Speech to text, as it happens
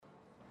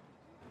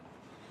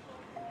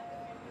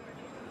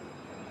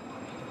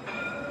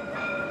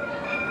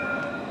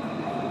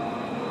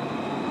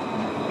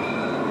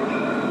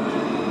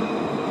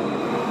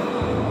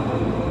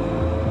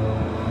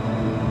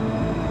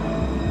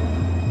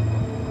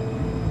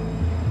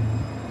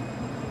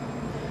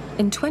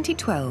In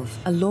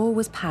 2012, a law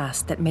was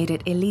passed that made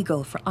it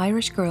illegal for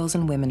Irish girls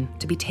and women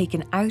to be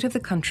taken out of the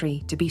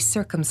country to be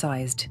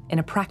circumcised in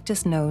a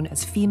practice known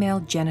as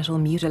Female Genital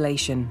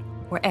Mutilation,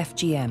 or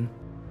FGM.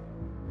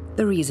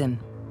 The reason?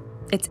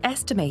 It's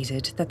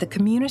estimated that the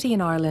community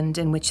in Ireland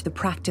in which the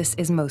practice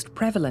is most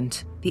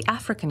prevalent, the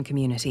African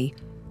community,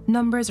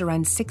 numbers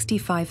around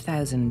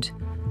 65,000.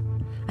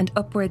 And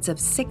upwards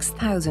of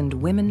 6,000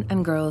 women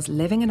and girls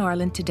living in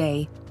Ireland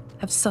today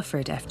have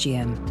suffered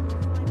FGM.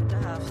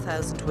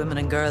 5,500 women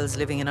and girls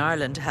living in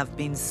Ireland have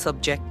been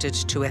subjected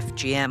to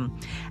FGM.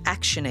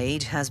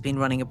 ActionAid has been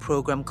running a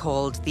programme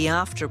called the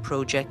After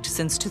Project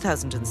since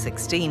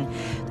 2016.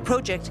 The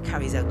project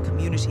carries out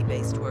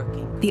community-based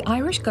working. The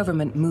Irish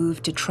government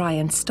moved to try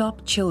and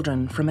stop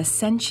children from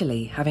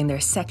essentially having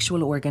their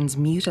sexual organs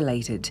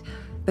mutilated,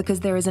 because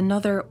there is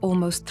another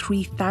almost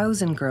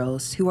 3,000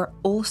 girls who are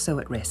also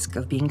at risk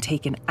of being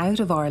taken out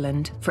of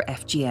Ireland for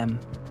FGM.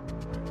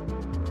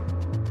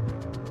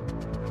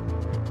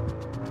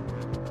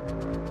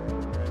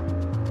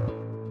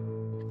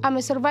 I'm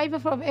a survivor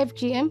of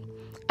FGM.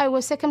 I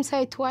was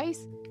circumcised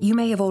twice. You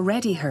may have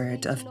already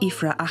heard of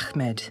Ifra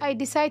Ahmed. I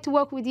decided to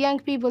work with young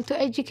people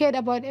to educate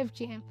about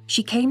FGM.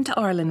 She came to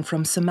Ireland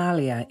from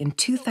Somalia in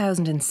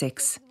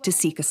 2006 to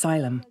seek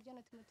asylum.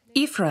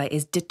 Ifra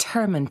is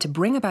determined to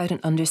bring about an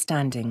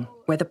understanding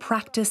where the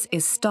practice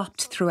is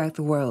stopped throughout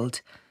the world,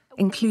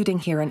 including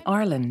here in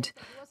Ireland,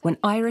 when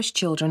Irish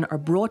children are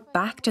brought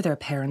back to their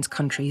parents'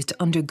 countries to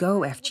undergo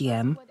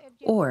FGM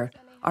or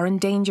are in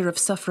danger of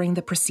suffering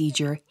the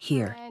procedure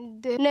here.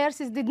 And the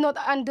nurses did not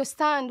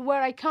understand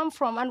where I come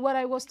from and what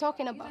I was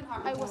talking about.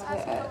 I was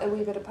a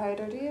wee bit of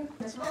powder, do you?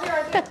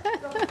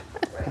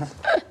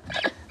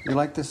 You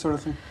like this sort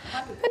of thing?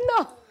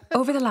 No.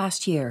 Over the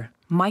last year,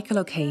 Michael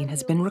O'Kane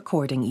has been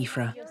recording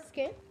Ifra.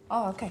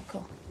 Oh, okay,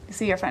 cool. You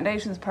see, your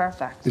foundation's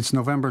perfect. It's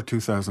November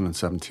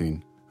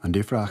 2017, and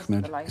Ifra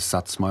Ahmed is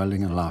sat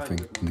smiling and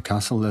laughing in the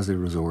Castle Leslie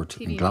Resort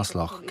in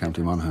Glaslough,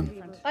 County Monaghan.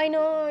 I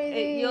know.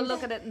 You'll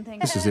look at it and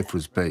think... This is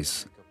Ifra's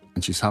base,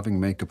 and she's having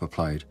makeup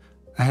applied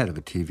ahead of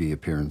a TV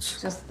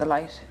appearance. Just the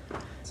light.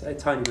 It's a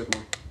tiny bit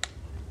more.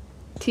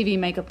 TV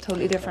makeup,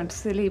 totally different.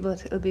 Silly,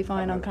 but it'll be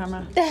fine on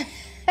camera.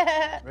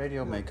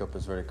 Radio makeup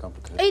is very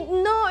complicated.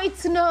 No,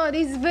 it's not.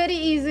 It's very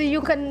easy.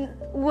 You can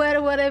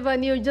wear whatever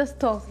and you just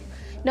talk.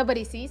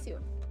 Nobody sees you.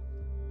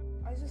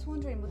 I was just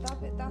wondering, would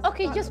that be...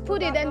 Okay, just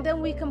put it and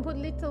then we can put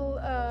little...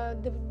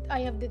 I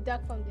have the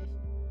dark foundation.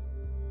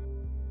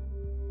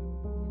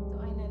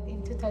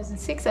 In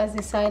 2006 as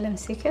asylum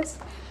seekers.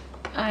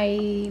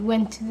 I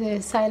went to the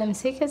asylum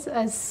seekers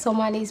as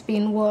Somalis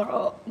been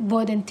war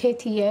more than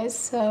 30 years.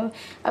 So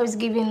I was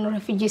given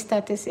refugee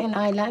status in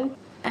Ireland.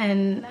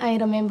 And I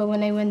remember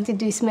when I went to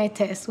do SMER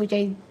test, which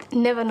I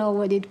never know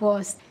what it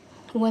was.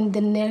 When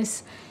the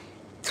nurse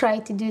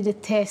tried to do the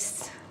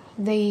test,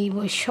 they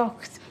were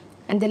shocked.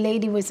 And the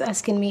lady was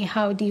asking me,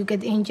 how do you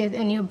get injured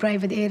in your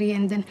private area?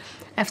 And then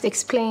I have to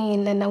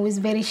explain, and I was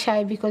very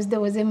shy because there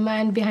was a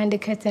man behind the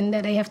curtain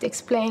that I have to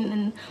explain.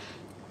 And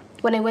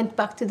when I went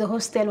back to the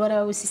hostel where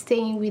I was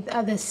staying with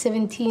other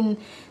 17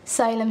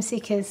 asylum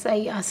seekers,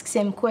 I asked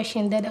same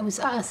question that I was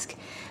asked.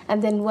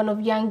 And then one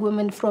of young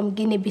women from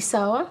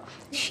Guinea-Bissau,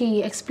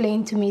 she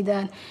explained to me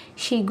that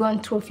she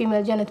gone through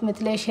female genital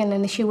mutilation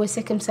and she was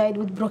circumcised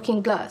with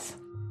broken glass.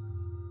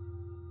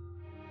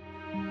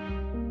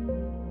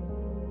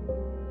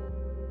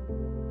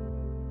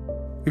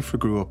 Ifra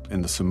grew up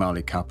in the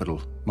Somali capital,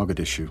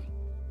 Mogadishu.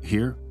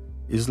 Here,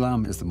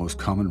 Islam is the most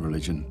common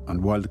religion, and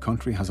while the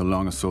country has a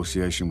long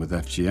association with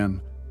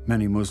FGM,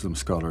 many Muslim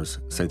scholars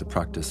say the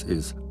practice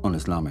is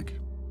un-Islamic.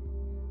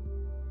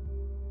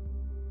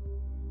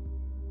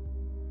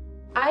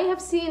 I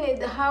have seen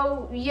it,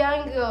 how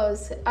young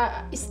girls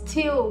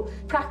still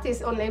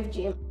practice on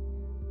FGM.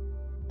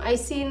 I've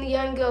seen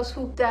young girls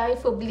who die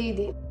for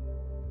bleeding.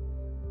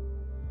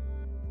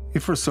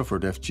 Ifra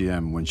suffered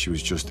FGM when she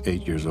was just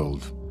 8 years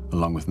old,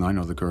 along with 9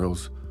 other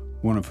girls,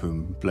 one of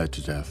whom bled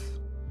to death.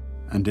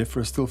 And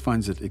Ifra still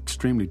finds it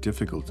extremely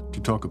difficult to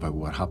talk about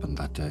what happened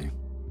that day.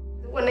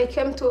 When I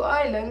came to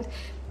Ireland,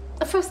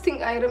 the first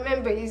thing I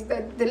remember is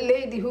that the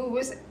lady who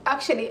was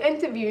actually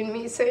interviewing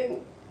me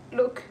saying,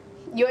 look,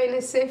 you're in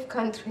a safe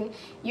country,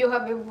 you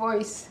have a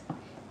voice.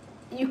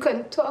 You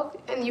can talk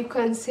and you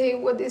can say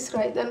what is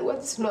right and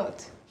what's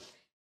not.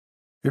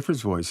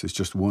 Ifra's voice is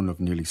just one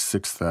of nearly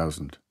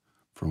 6,000,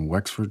 from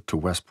Wexford to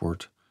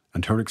Westport,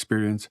 and her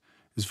experience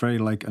is very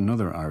like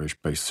another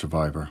Irish-based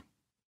survivor.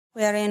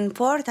 We are in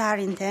Port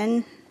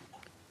Harrington,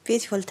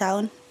 beautiful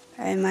town,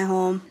 in my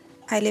home.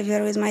 I live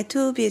here with my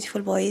 2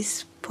 beautiful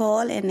boys,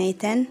 Paul and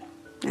Nathan,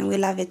 and we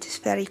love it. It's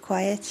very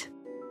quiet.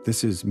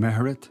 This is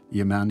Meheret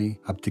Yemani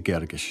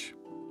Abdigergish.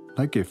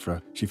 Like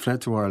Ifra, she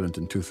fled to Ireland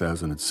in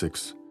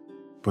 2006,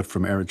 but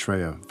from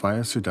Eritrea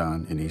via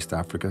Sudan in East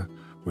Africa,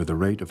 where the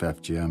rate of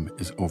FGM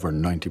is over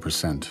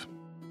 90%.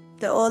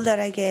 The older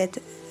I get,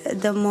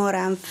 the more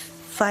I'm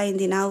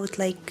finding out,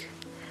 like,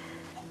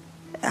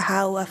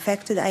 how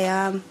affected I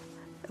am.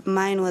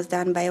 Mine was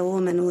done by a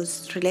woman who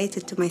was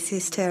related to my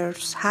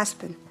sister's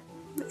husband.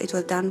 It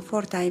was done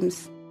 4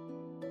 times.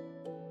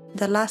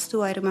 The last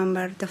two I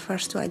remember, the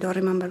first two I don't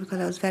remember because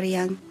I was very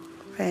young.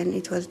 And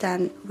it was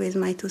done with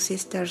my two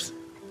sisters.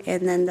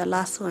 And then the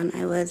last one,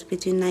 I was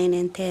between 9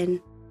 and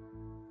 10.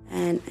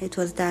 And it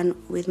was done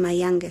with my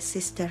youngest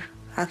sister,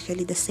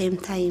 actually the same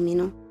time,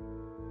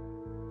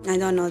 I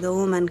don't know, the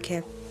woman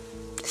kept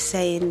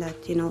saying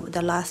that,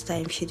 the last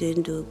time she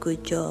didn't do a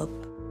good job.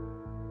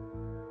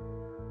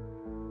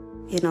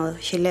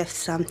 She left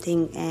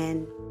something,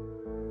 and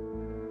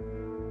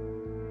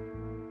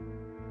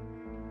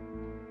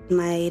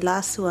my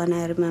last one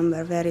I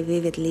remember very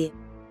vividly.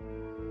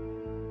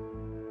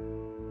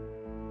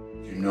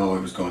 You know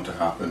it was going to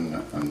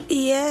happen?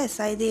 Yes,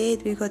 I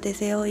did, because they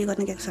say, oh, you're going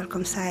to get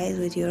circumcised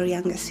with your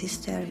youngest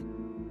sister.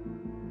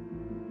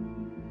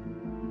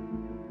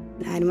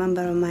 I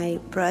remember my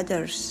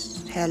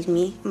brothers held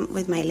me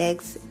with my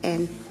legs,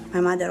 and my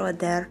mother was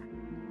there.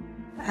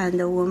 And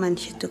the woman,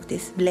 she took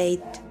this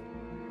blade.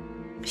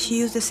 She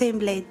used the same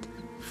blade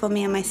for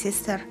me and my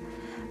sister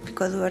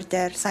because we were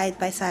there side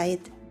by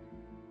side.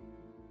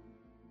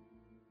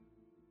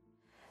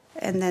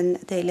 And then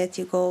they let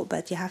you go,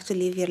 but you have to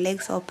leave your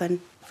legs open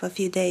for a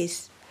few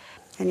days.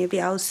 And you'll be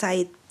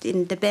outside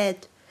in the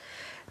bed.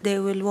 They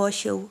will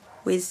wash you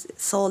with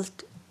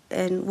salt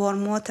and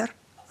warm water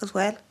as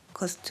well,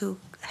 because to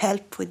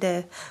help with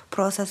the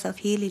process of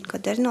healing,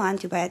 because there's no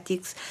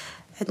antibiotics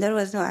and there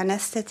was no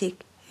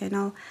anesthetic,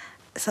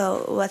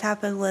 So what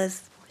happened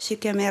was she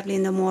came early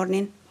in the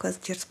morning, because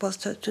you're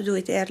supposed to do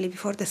it early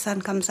before the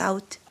sun comes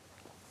out.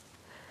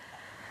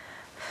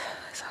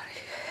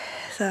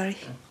 Sorry.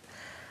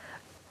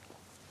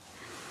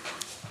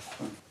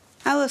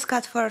 I was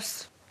cut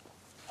first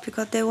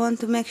because they want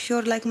to make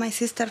sure, like, my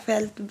sister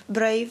felt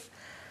brave,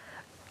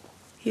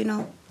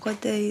 because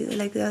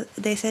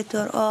they said to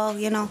her,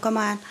 oh, come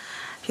on,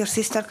 your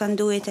sister can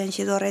do it, and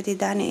she's already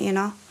done it,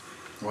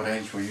 What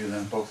age were you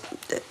then,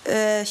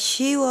 both?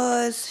 She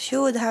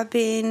would have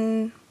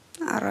been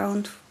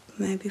around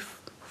maybe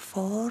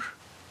 4.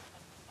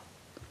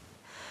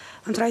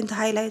 I'm trying to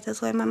highlight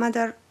as well, my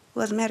mother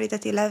was married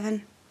at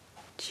 11.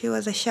 She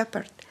was a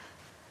shepherd.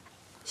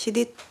 She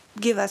did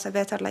give us a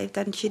better life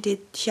than she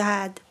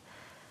had.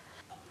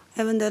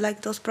 Even though,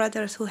 like, those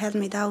brothers who held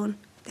me down,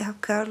 they have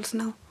girls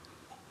now.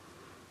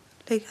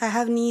 Like, I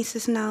have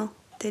nieces now.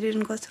 They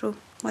didn't go through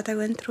what I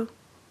went through.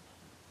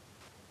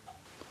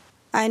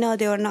 I know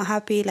they were not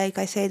happy, like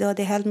I said, oh,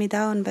 they held me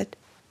down, but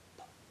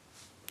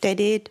they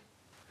did,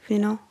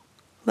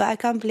 But I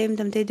can't blame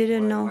them, they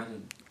didn't know.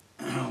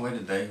 Why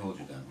did they hold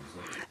you down?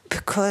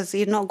 Because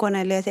you're not going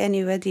to let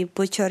anybody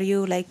butcher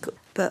you,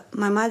 but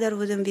my mother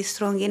wouldn't be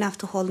strong enough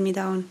to hold me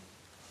down.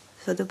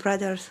 So the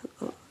brothers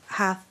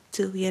have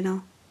to,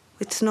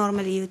 It's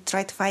normally you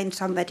try to find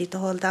somebody to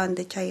hold down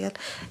the child,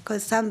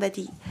 because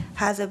somebody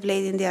has a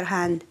blade in their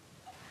hand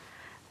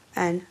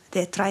and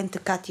they're trying to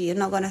cut you. You're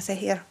not going to say,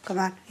 here, come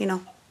on,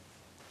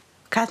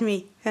 cut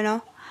me,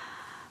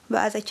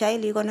 But as a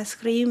child, you're going to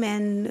scream,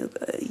 and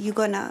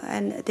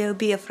and they'll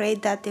be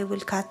afraid that they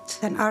will cut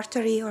an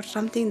artery or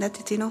something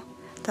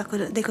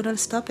they couldn't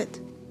stop it.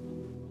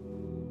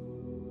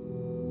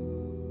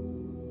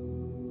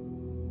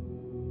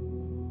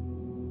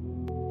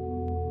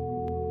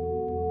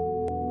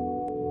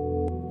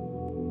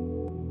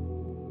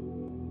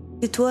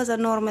 It was a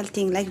normal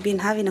thing, like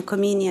having a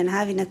communion,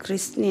 having a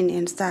christening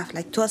and stuff.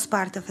 Like, it was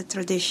part of a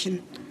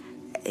tradition.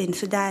 In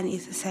Sudan,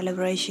 it's a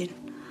celebration.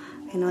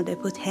 They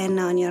put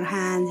henna on your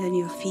hands, on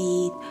your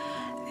feet,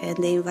 and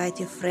they invite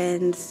your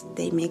friends.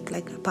 They make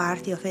like a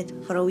party of it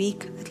for a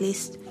week at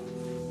least.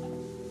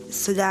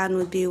 Sudan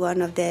would be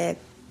one of the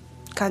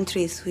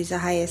countries with the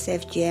highest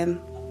FGM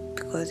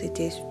because it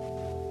is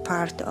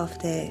part of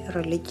the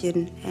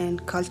religion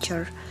and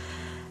culture.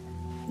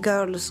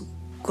 Girls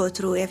go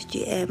through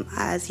FGM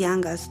as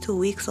young as 2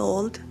 weeks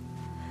old,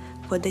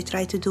 but they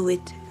try to do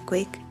it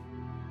quick.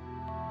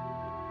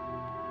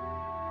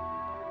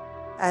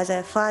 As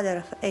a father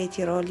of an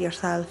 8-year-old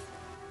yourself,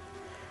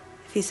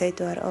 if you say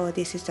to her, oh,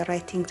 this is the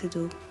right thing to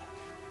do, you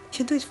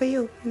should do it for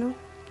you,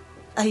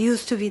 I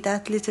used to be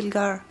that little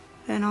girl,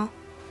 and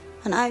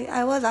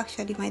I was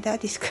actually my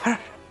daddy's girl.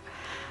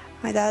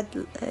 My dad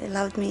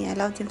loved me, I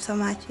loved him so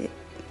much,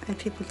 and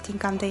people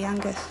think I'm the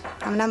youngest.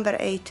 I'm number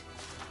 8.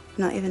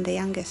 Not even the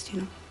youngest,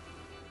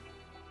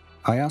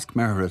 I asked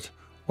Meherit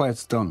why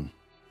it's done.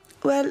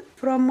 Well,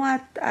 from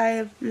what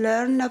I've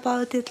learned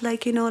about it,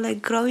 like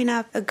growing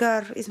up, a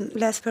girl is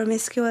less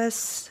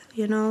promiscuous,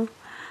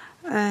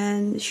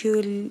 and she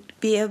will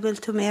be able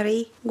to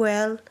marry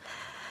well.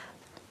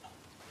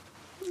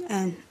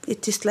 And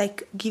it is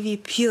like give you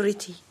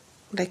purity,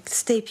 like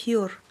stay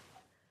pure.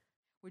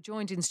 We're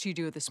joined in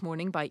studio this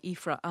morning by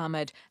Ifra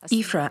Ahmed.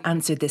 Ifra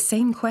answered the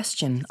same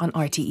question on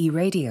RTE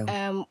Radio.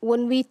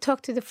 When we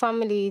talk to the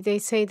family, they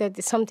say that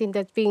it's something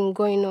that's been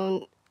going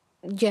on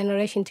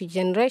generation to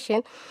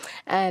generation.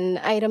 And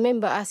I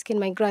remember asking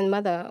my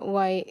grandmother,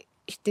 why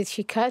did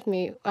she cut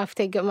me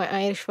after I got my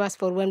Irish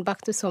passport, went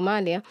back to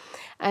Somalia?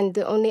 And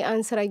the only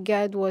answer I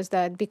got was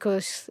that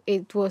because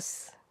it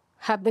was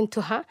happened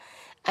to her,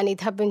 and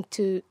it happened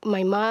to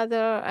my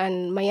mother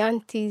and my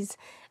aunties,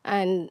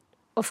 and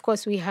of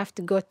course, we have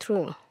to go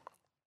through.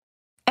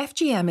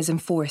 FGM is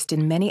enforced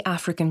in many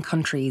African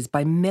countries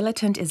by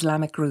militant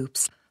Islamic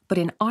groups, but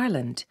in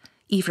Ireland,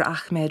 Ifra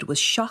Ahmed was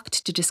shocked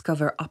to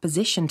discover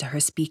opposition to her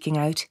speaking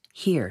out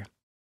here.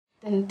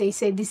 And they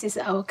said, this is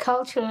our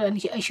culture and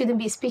I shouldn't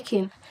be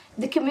speaking.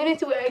 The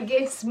community were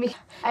against me.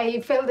 I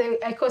felt that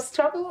I caused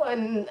trouble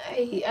and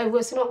I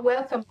was not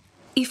welcome.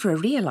 Ifra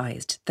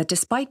realised that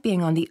despite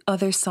being on the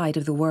other side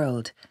of the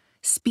world,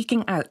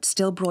 speaking out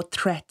still brought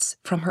threats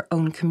from her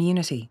own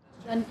community.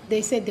 And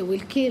they said they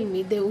will kill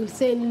me, they will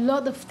say a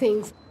lot of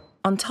things.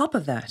 On top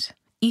of that,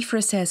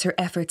 Ifra says her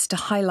efforts to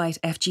highlight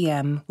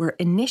FGM were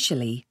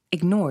initially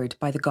ignored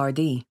by the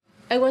Gardaí.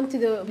 I went to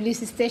the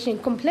police station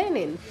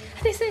complaining.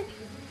 And they said,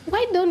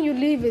 why don't you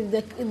leave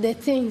the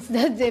things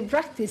that they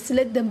practice,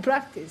 let them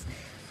practice?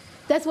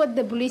 That's what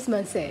the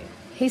policeman said.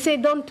 He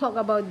said, don't talk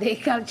about their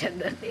culture,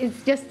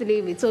 it's just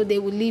leave it, so they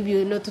will leave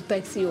you, not to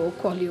text you or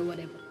call you or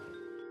whatever.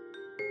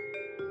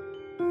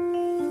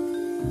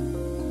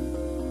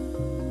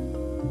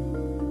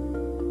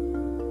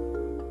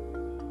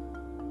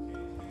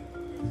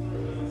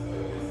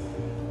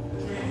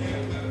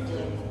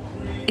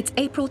 It's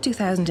April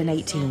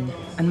 2018,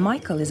 and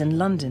Michael is in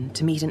London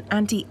to meet an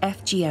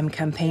anti-FGM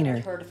campaigner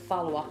Her to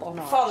follow up on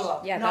ours.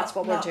 Follow-up, Yeah, not- that's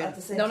what not we're at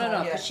the doing. same No,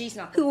 time, because yeah. she's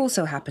not. who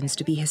also happens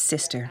to be his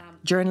sister,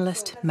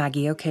 journalist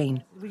Maggie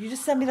O'Kane. Will you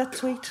just send me that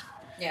tweet?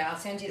 Yeah, I'll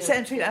send you the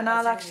Send a tweet and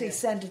I'll actually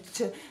send it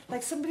to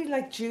like somebody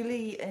like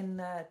Julie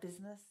in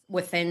business.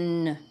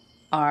 Within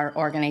our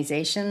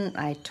organisation,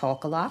 I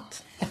talk a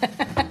lot.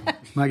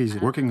 Maggie's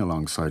working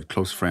alongside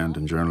close friend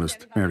and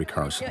journalist Mary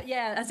Carson.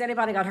 Yeah, has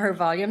anybody got her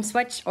volume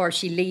switch? Or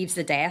she leaves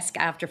the desk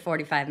after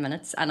 45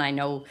 minutes and I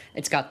know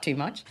it's got too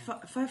much.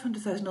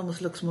 500,000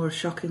 almost looks more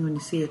shocking when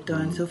you see it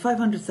down. So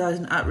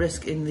 500,000 at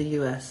risk in the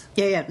US.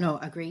 Yeah, no,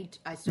 agreed.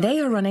 They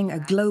are running a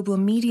global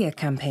media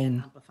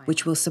campaign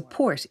which will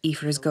support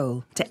Ifra's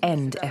goal to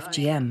end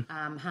FGM.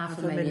 Half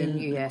a million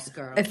US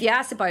girls. If you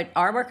ask about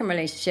our working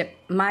relationship,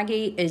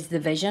 Maggie is the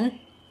vision,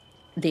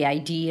 the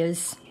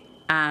ideas,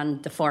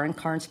 and the foreign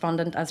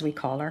correspondent, as we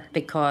call her,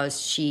 because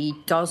she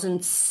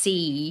doesn't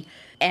see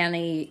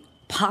any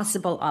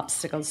possible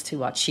obstacles to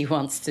what she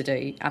wants to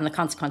do. And the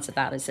consequence of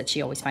that is that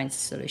she always finds a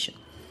solution.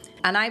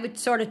 And I would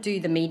sort of do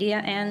the media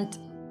end.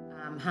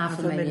 Half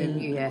a million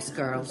US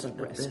girls at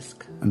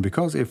risk. And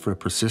because Ifra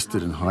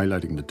persisted in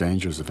highlighting the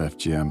dangers of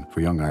FGM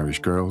for young Irish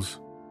girls,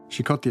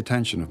 she caught the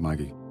attention of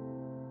Maggie.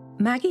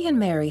 Maggie and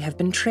Mary have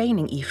been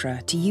training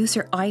Ifra to use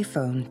her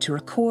iPhone to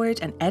record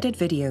and edit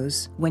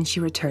videos when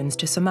she returns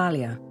to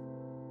Somalia.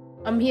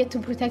 I'm here to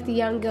protect the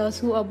young girls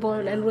who are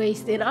born and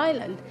raised in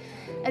Ireland.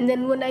 And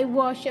then when I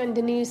watch on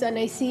the news and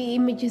I see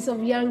images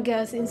of young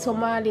girls in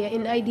Somalia,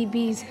 in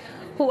IDBs,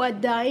 who are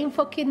dying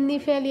for kidney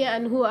failure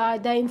and who are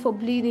dying for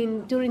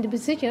bleeding during the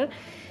procedure,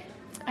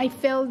 I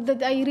felt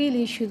that I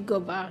really should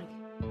go back.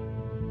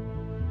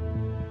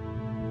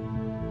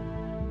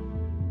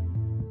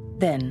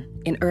 Then,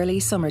 in early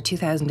summer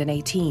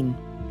 2018,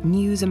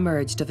 news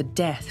emerged of a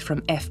death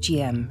from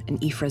FGM in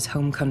Ifra's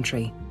home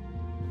country.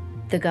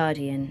 The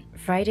Guardian,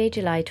 Friday,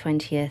 July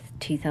 20th,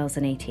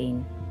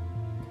 2018.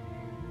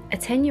 A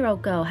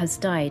 10-year-old girl has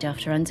died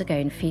after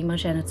undergoing female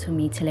genital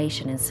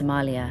mutilation in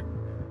Somalia.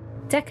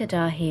 Decca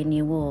Dahir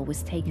Nuwar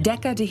was taken...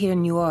 Decca Dahir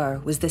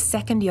Nuwar was the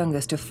second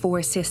youngest of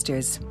 4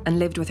 sisters and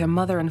lived with her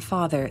mother and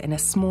father in a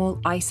small,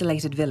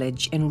 isolated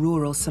village in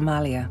rural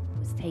Somalia.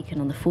 ...was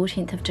taken on the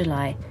 14th of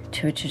July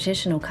to a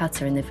traditional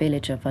cutter in the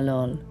village of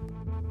Valol.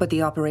 But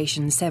the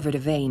operation severed a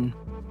vein.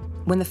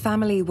 When the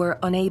family were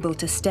unable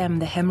to stem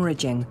the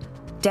hemorrhaging,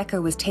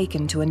 Decca was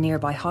taken to a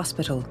nearby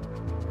hospital,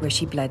 where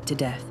she bled to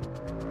death.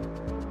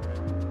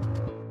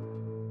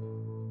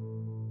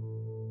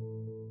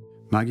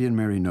 Maggie and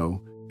Mary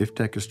know if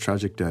Decca's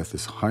tragic death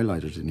is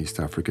highlighted in East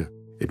Africa,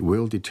 it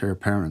will deter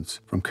parents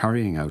from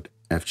carrying out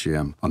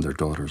FGM on their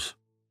daughters.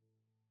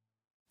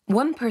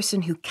 One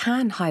person who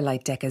can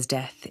highlight Decca's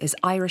death is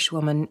Irish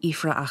woman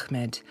Ifra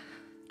Ahmed.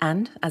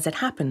 And, as it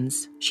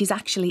happens, she's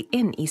actually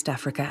in East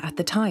Africa at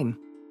the time.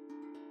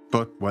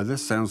 But while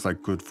this sounds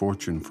like good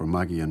fortune for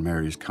Maggie and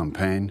Mary's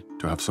campaign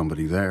to have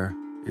somebody there,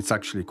 it's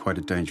actually quite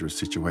a dangerous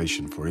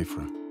situation for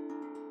Ifra.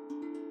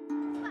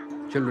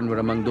 Children were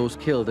among those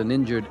killed and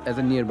injured as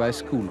a nearby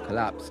school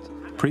collapsed.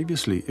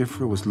 Previously,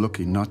 Ifra was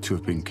lucky not to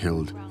have been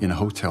killed in a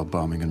hotel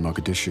bombing in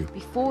Mogadishu.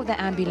 Before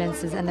the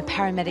ambulances and the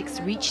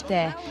paramedics reached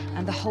there,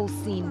 and the whole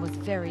scene was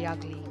very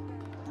ugly.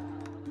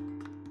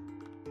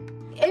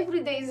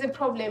 Every day is a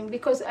problem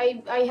because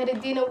I had a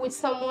dinner with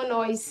someone,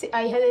 or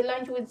I had a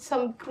lunch with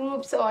some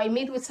groups, or I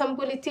meet with some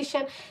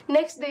politician.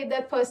 Next day,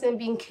 that person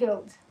being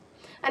killed.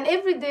 And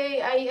every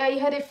day I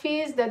had a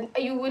fear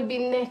that you will be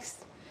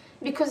next,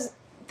 because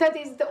that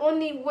is the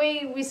only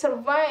way we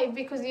survive,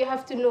 because you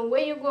have to know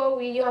where you go,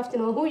 you have to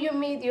know who you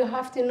meet, you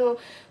have to know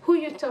who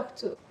you talk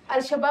to.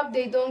 Al-Shabaab,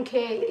 they don't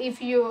care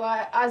if you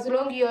are, as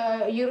long you're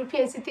a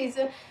European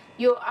citizen,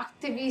 you're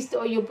activist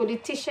or you're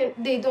politician,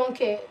 they don't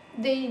care.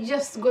 They're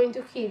just going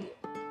to kill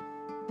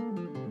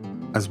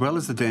you. As well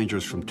as the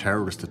dangers from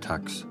terrorist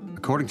attacks,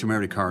 according to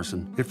Mary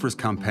Carson, Ifra's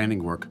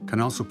campaigning work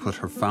can also put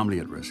her family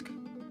at risk.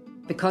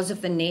 because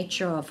of the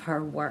nature of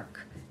her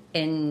work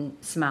in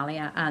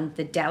Somalia and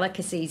the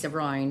delicacies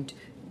around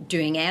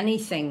doing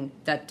anything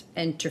that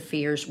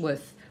interferes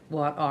with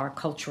what are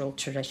cultural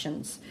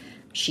traditions,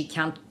 she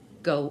can't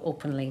go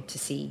openly to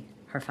see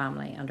her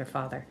family and her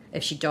father.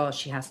 If she does,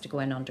 she has to go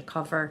in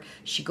undercover.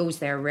 She goes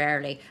there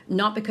rarely,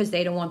 not because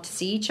they don't want to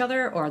see each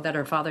other or that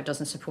her father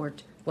doesn't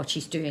support what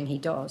she's doing, he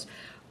does.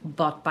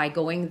 But by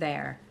going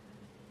there,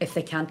 if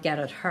they can't get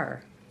at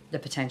her, the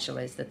potential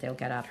is that they'll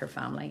get at her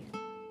family.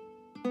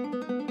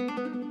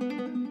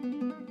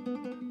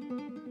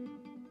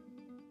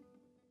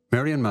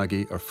 Mary and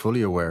Maggie are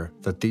fully aware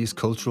that these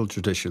cultural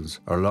traditions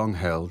are long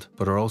held,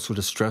 but are also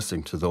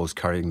distressing to those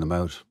carrying them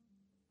out.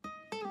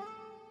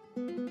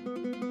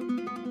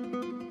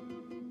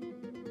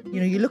 You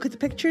know, you look at the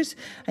pictures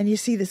and you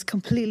see this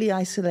completely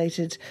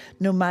isolated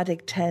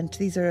nomadic tent.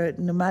 These are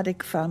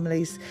nomadic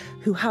families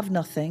who have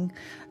nothing.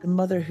 A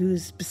mother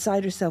who's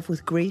beside herself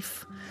with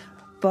grief,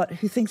 but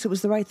who thinks it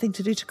was the right thing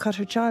to do to cut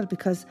her child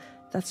because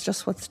that's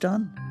just what's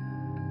done.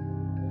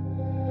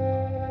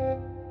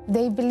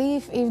 They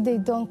believe if they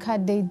don't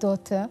cut their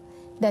daughter,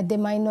 that they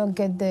might not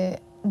get the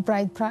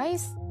bride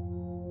price.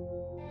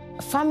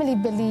 Family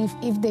believe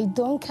if they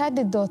don't cut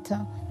the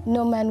daughter,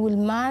 no man will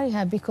marry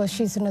her because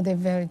she's not a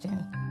virgin.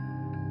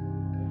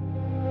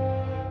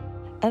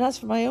 And as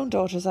for my own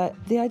daughters,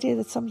 the idea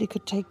that somebody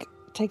could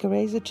take a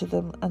razor to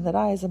them and that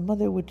I as a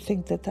mother would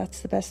think that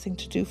that's the best thing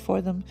to do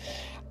for them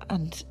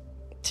and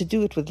to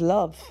do it with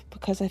love,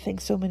 because I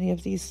think so many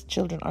of these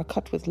children are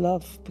cut with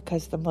love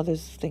because the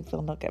mothers think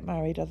they'll not get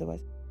married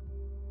otherwise.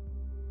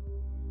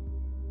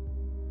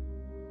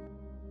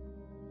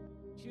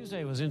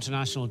 Tuesday was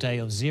International Day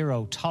of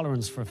Zero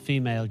Tolerance for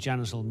Female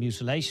Genital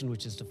Mutilation,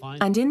 which is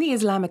defined... And in the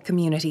Islamic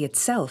community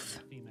itself,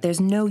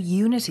 there's no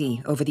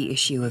unity over the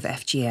issue of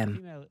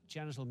FGM.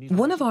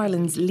 One of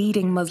Ireland's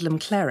leading Muslim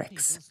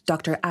clerics,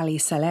 Dr. Ali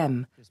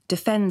Salem,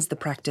 defends the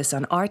practice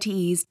on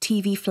RTE's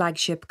TV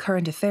flagship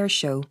current affairs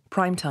show,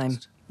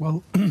 Primetime.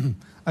 Well,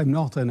 I'm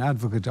not an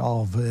advocate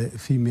of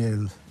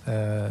female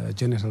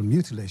genital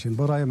mutilation,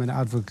 but I am an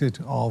advocate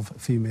of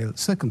female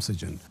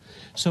circumcision.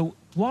 So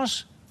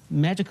what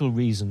medical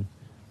reason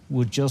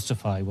would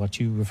justify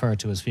what you refer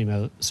to as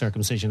female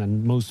circumcision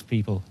and most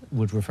people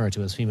would refer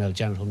to as female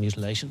genital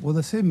mutilation? Well,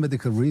 the same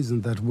medical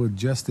reason that would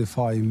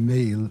justify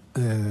male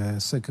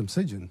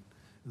circumcision.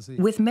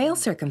 With male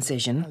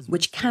circumcision,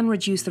 which can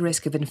reduce the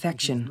risk of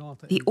infection,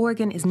 the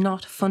organ is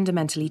not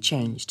fundamentally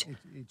changed.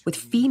 With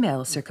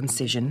female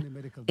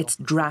circumcision, it's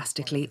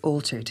drastically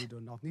altered.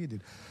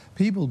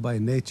 People by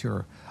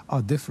nature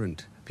are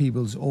different.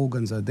 People's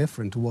organs are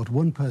different. What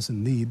one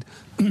person needs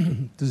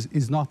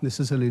is not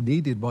necessarily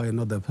needed by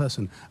another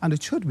person, and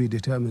it should be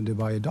determined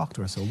by a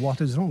doctor. So what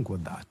is wrong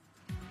with that?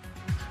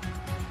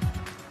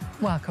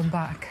 Welcome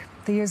back.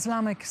 The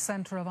Islamic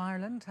Centre of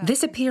Ireland...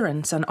 This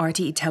appearance on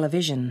RTE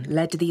television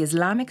led to the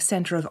Islamic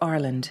Centre of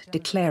Ireland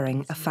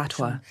declaring a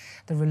fatwa.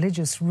 The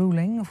religious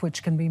ruling,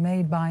 which can be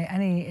made by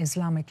any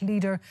Islamic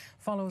leader,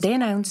 follows... They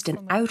announced an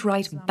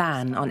outright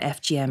ban on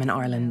FGM in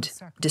Ireland,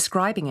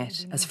 describing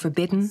it as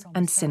forbidden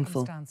and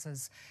sinful.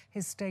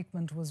 His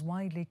statement was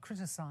widely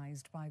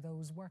criticised by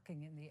those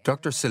working in the...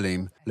 Dr.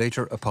 Salim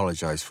later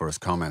apologised for his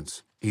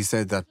comments. He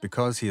said that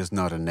because he is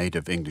not a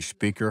native English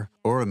speaker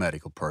or a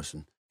medical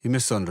person, he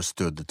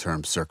misunderstood the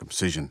term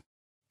circumcision.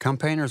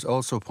 Campaigners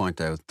also point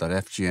out that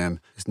FGM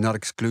is not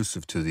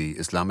exclusive to the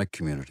Islamic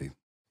community.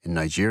 In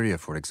Nigeria,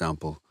 for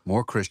example,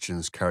 more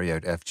Christians carry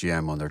out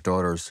FGM on their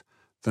daughters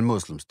than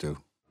Muslims do.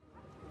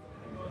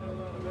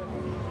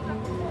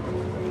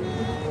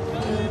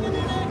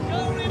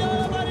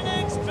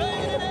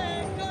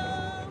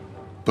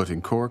 But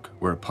in Cork,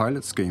 where a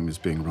pilot scheme is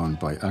being run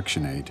by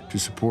ActionAid to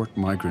support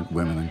migrant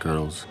women and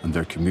girls and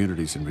their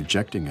communities in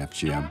rejecting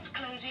FGM,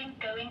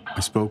 I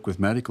spoke with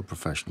medical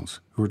professionals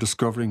who are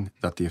discovering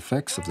that the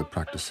effects of the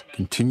practice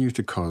continue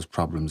to cause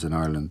problems in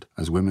Ireland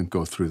as women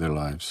go through their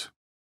lives.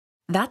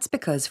 That's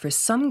because for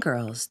some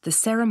girls, the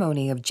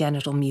ceremony of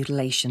genital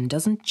mutilation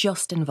doesn't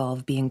just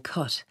involve being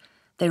cut.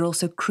 They're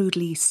also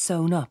crudely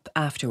sewn up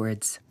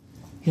afterwards.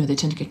 You know, they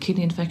tend to get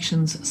kidney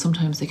infections.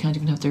 Sometimes they can't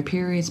even have their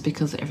periods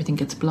because everything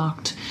gets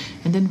blocked.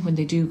 And then when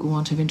they do go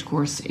on to have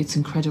intercourse, it's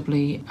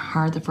incredibly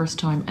hard the first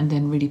time and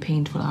then really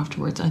painful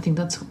afterwards. I think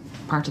that's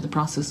part of the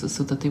process is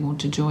so that they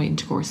won't enjoy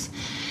intercourse.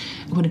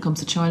 When it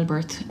comes to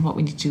childbirth, what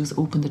we need to do is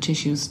open the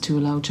tissues to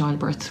allow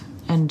childbirth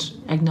and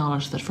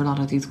acknowledge that for a lot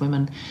of these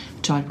women,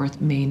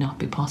 childbirth may not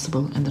be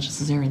possible and that a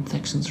caesarean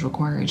section is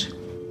required.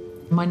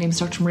 My name is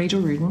Dr. Marie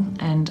O'Riordan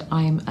and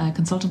I'm a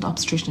consultant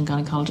obstetrician and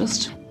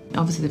gynaecologist.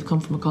 Obviously they've come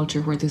from a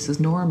culture where this is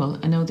normal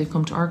and now they've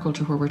come to our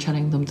culture where we're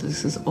telling them that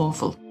this is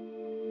awful.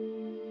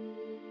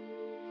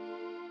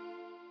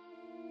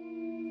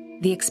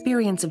 The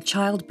experience of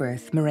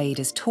childbirth Mairead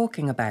is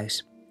talking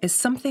about is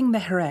something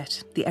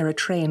Meheret, the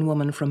Eritrean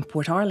woman from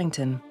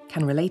Portarlington,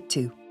 can relate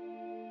to.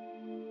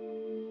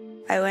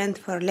 I went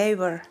for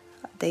labor.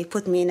 They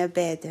put me in a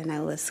bed and I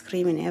was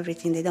screaming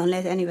everything. They don't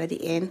let anybody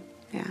in.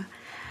 Yeah.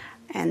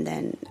 And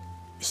then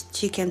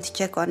She came to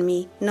check on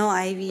me. No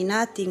IV,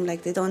 nothing,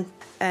 like they don't.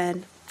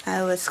 And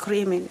I was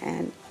screaming.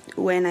 And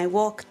when I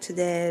walked to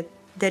the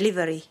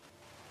delivery,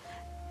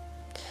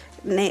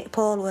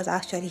 Paul was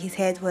actually, his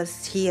head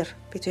was here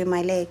between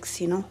my legs,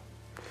 you know.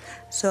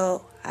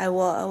 So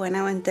when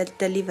I went to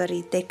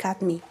delivery, they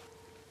cut me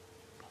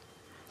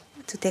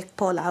to take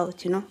Paul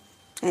out, you know.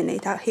 And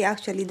he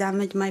actually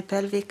damaged my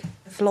pelvic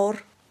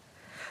floor.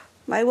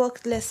 I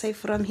walked, let's say,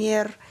 from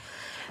here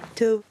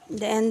to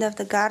the end of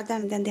the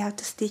garden, then they have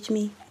to stitch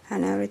me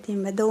and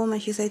everything. But the woman,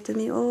 she said to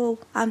me, "Oh,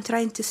 I'm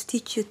trying to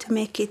stitch you to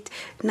make it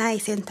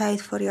nice and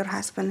tight for your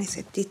husband." I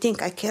said, "Do you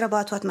think I care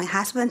about what my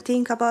husband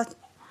think about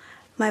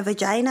my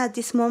vagina at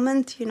this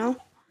moment, you know?"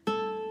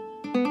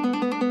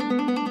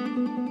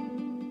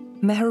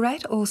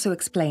 Meheret also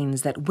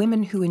explains that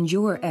women who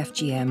endure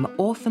FGM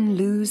often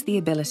lose the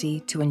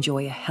ability to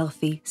enjoy a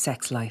healthy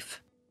sex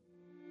life.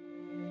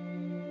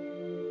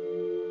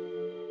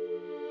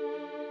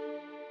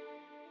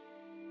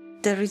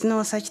 There is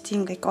no such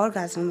thing like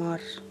orgasm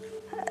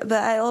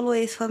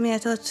but for me, I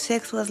thought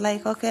sex was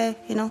like, okay,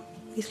 you know,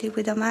 you sleep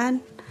with a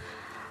man,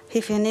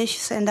 he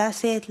finishes and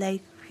that's it,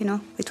 like, you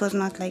know, it was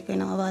not like, you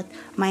know, about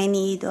my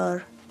need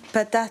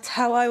but that's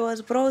how I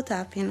was brought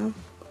up, you know.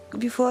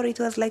 Before it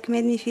was like,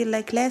 made me feel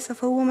like less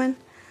of a woman.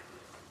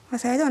 I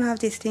said, I don't have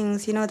these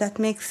things, you know, that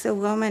makes a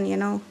woman, you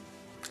know,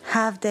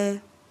 have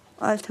the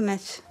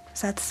ultimate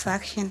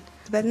satisfaction.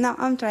 But now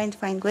I'm trying to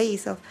find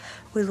ways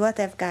with what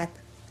I've got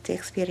to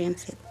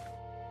experience it.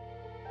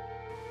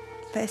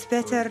 But it's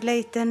better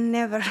late than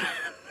never.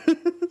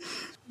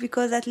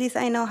 Because at least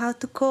I know how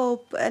to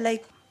cope.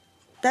 Like,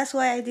 that's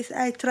why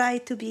I try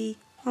to be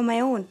on my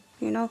own,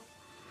 you know.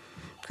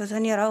 Because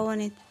on your own,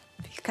 you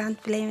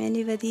can't blame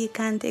anybody, you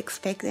can't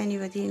expect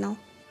anybody, you know.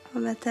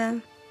 But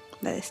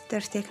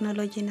there's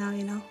technology now,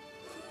 you know.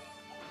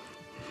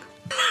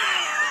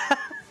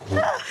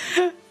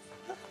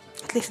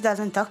 At least it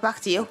doesn't talk back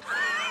to you.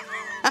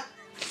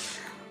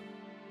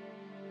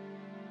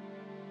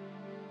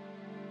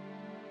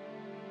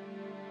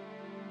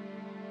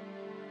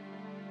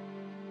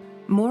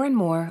 More and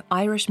more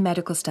Irish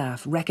medical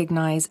staff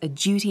recognise a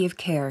duty of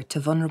care to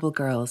vulnerable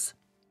girls.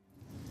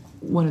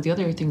 One of the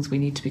other things we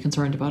need to be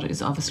concerned about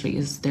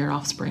is their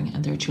offspring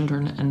and their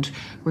children, and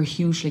we're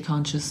hugely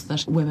conscious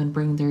that women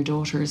bring their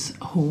daughters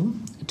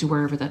home to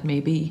wherever that may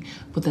be,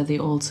 but that they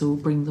also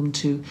bring them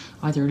to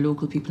either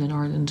local people in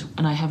Ireland,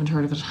 and I haven't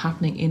heard of it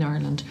happening in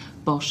Ireland,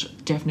 but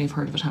definitely have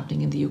heard of it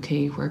happening in the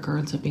UK where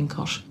girls have been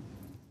cut.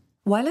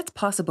 While it's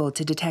possible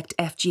to detect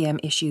FGM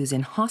issues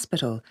in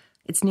hospital,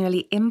 it's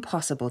nearly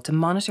impossible to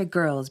monitor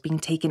girls being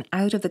taken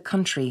out of the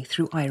country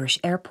through Irish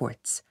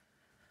airports.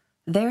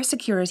 Their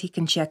security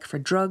can check for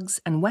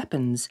drugs and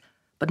weapons,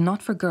 but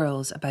not for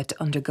girls about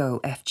to undergo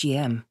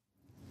FGM.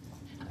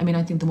 I mean,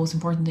 I think the most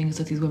important thing is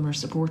that these women are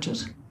supported.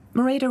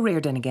 Mairead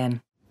Reardon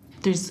again.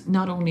 There's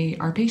not only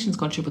our patients'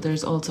 culture, but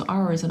there's also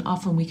ours, and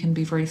often we can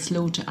be very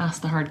slow to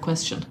ask the hard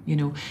question, you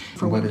know.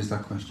 What is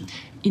that question?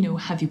 You know,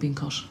 have you been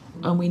cut?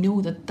 And we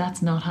know that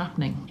that's not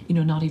happening. You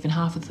know, not even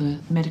half of the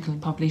medical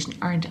population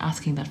aren't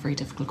asking that very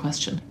difficult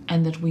question,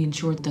 and that we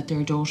ensure that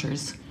their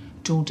daughters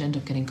don't end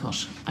up getting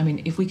cut. I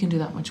mean, if we can do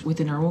that much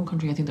within our own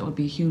country, I think that would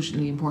be a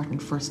hugely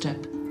important first step.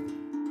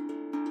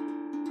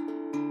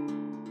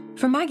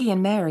 For Maggie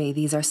and Mary,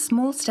 these are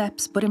small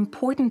steps but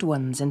important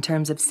ones in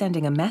terms of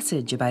sending a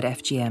message about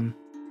FGM.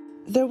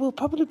 There will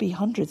probably be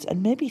hundreds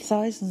and maybe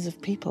thousands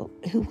of people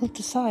who will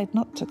decide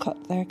not to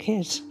cut their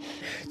kid.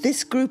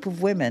 This group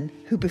of women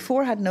who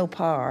before had no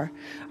power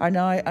are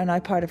now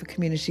part of a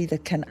community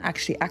that can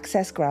actually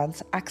access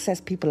grants, access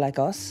people like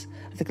us,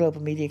 the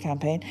Global Media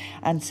Campaign,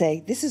 and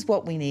say, this is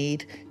what we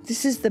need,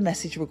 this is the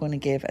message we're going to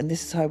give, and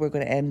this is how we're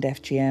going to end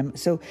FGM.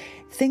 So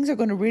things are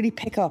going to really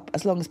pick up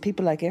as long as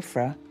people like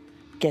Ifra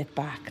get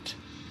backed.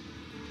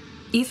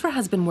 Ifra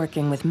has been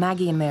working with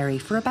Maggie and Mary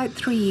for about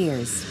 3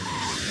 years.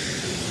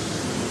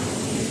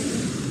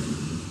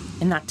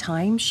 In that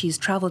time, she's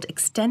travelled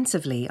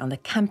extensively on the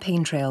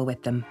campaign trail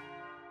with them.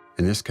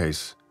 In this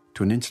case,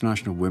 to an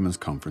international women's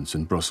conference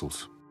in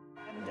Brussels.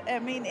 I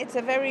mean, it's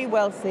a very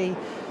wealthy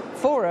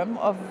forum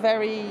of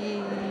very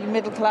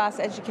middle-class,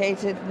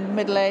 educated,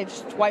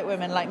 middle-aged white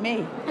women like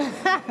me.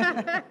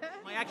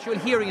 My actual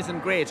hearing isn't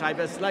great. I have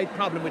a slight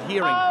problem with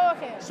hearing. Oh,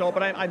 okay. So,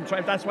 but I'm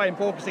trying. That's why I'm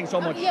focusing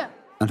so much. Yeah.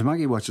 And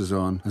Maggie watches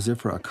on as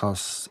Ifra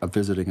accosts a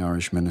visiting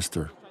Irish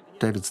minister,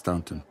 David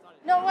Staunton.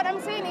 No, what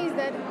I'm saying is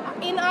that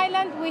in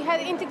Ireland we had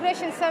an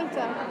integration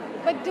centre,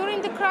 but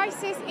during the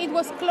crisis it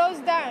was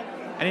closed down.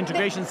 An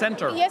integration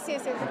centre? Yes.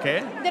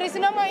 Okay. There is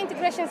no more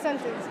integration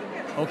centres.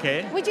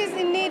 Okay. Which is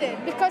needed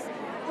because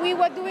we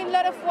were doing a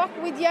lot of work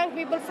with young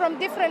people from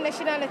different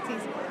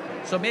nationalities.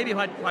 So maybe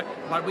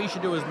what we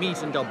should do is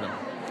meet in Dublin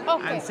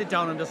and sit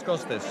down and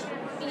discuss this.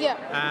 Yeah.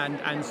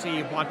 And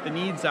see what the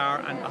needs are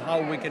and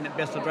how we can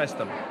best address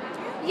them.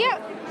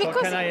 Yeah, because...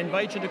 So can I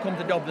invite you to come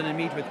to Dublin and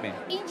meet with me?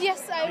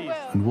 Yes, I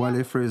will. And while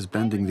Ifra is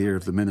bending the ear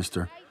of the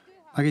minister,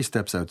 Maggie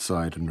steps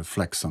outside and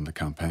reflects on the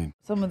campaign.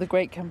 Some of the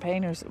great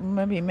campaigners,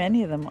 maybe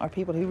many of them, are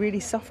people who really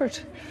suffered.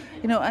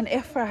 You know, and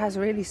Ifra has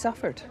really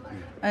suffered.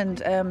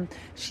 And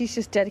she's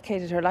just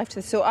dedicated her life to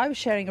this. So I was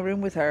sharing a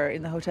room with her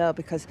in the hotel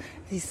because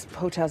these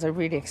hotels are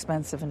really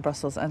expensive in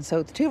Brussels. And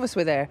so the two of us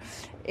were there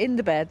in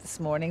the bed this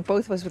morning,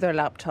 both of us with our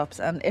laptops.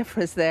 And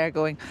Ifra's there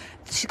going,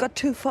 she's got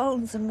two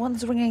phones and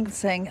one's ringing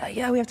saying,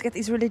 yeah, we have to get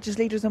these religious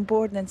leaders on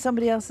board. And then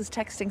somebody else is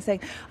texting saying,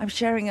 I'm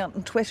sharing it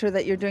on Twitter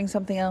that you're doing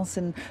something else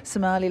in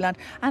Somaliland.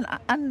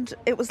 And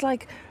it was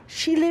like,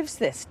 she lives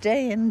this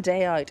day in,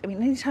 day out. I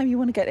mean, anytime you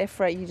want to get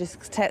Ifra, you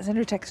just send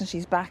her a text and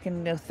she's back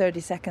in 30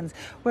 seconds.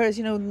 Whereas,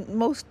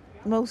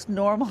 most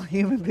normal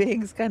human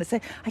beings kind of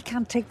say, I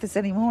can't take this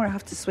anymore, I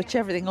have to switch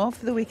everything off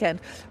for the weekend.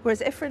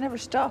 Whereas Ifra never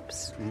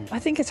stops. I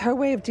think it's her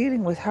way of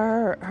dealing with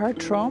her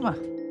trauma.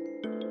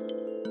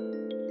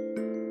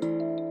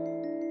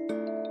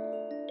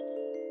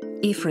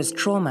 Ifra's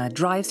trauma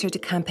drives her to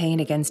campaign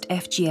against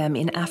FGM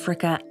in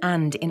Africa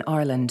and in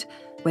Ireland,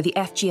 where the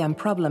FGM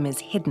problem is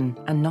hidden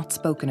and not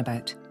spoken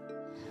about.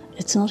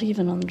 It's not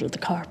even under the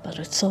carpet,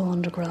 it's so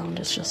underground,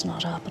 it's just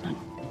not happening.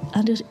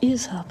 And it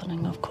is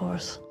happening, of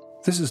course.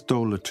 This is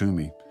Dola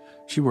Toomey.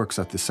 She works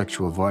at the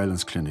Sexual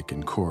Violence Clinic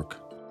in Cork.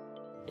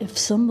 If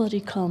somebody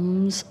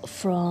comes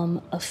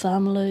from a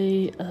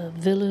family, a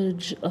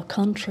village, a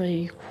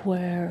country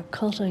where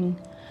cutting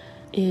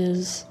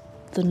is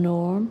the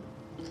norm,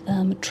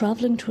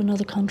 travelling to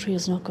another country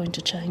is not going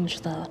to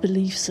change that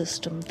belief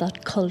system.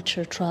 That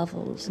culture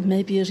travels.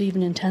 Maybe it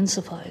even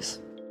intensifies.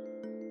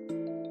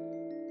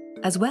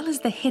 As well as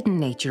the hidden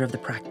nature of the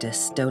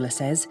practice, Dola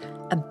says,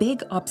 a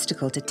big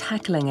obstacle to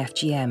tackling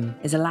FGM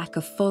is a lack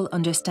of full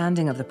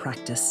understanding of the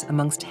practice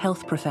amongst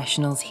health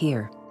professionals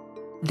here.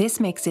 This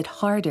makes it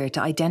harder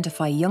to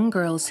identify young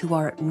girls who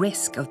are at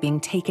risk of being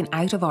taken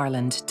out of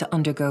Ireland to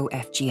undergo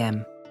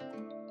FGM.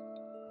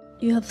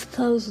 You have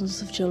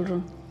thousands of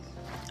children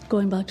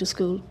going back to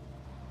school.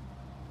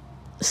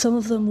 Some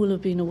of them will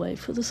have been away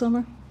for the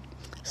summer.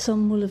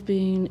 Some will have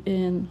been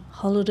in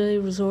holiday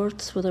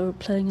resorts where they were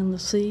playing in the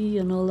sea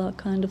and all that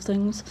kind of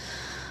things.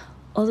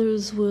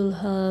 Others will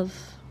have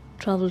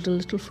travelled a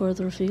little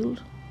further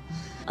afield.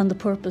 And the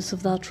purpose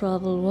of that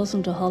travel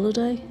wasn't a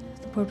holiday.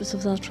 The purpose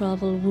of that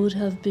travel would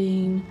have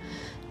been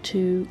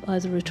to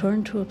either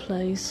return to a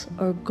place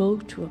or go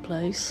to a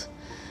place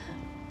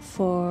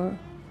for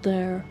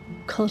their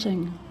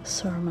cutting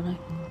ceremony,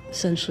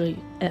 essentially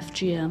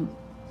FGM.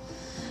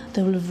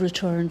 They will have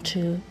returned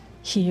to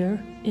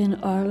here in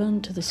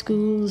Ireland, to the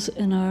schools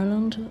in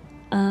Ireland,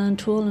 and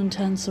to all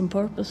intents and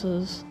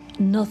purposes,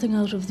 nothing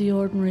out of the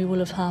ordinary will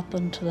have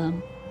happened to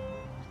them.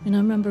 I mean, I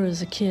remember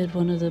as a kid,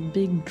 one of the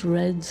big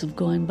dreads of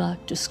going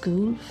back to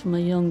school from my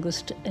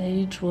youngest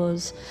age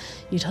was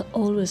you'd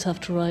always have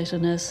to write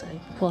an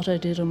essay, what I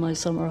did on my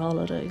summer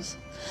holidays.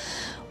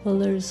 Well,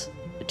 there's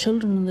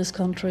children in this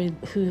country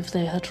who, if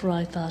they had to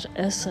write that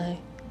essay,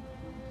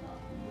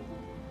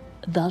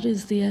 that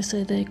is the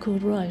essay they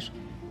could write.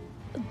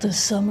 The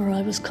summer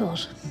I was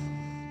cut.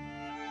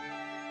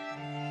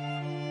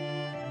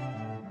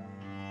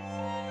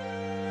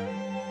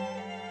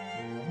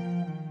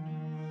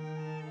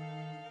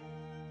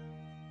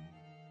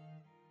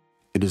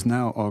 It is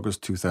now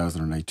August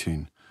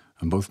 2018,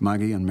 and both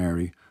Maggie and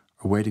Mary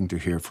are waiting to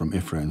hear from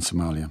Ifra in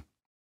Somalia.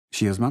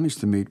 She has managed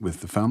to meet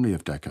with the family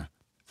of Decca,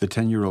 the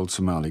 10-year-old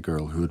Somali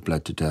girl who had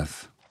bled to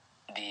death.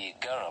 The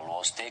girl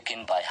was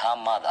taken by her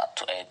mother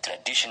to a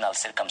traditional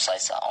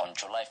circumciser on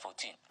July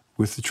 14.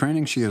 With the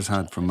training she has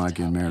had from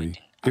Maggie and Mary,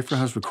 Ifra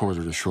has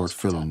recorded a short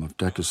film of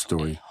Decca's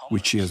story,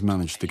 which she has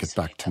managed to get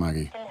back to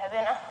Maggie.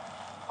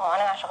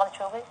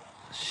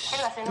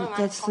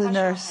 That's the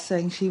nurse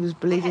saying she was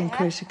bleeding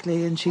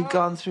critically and she'd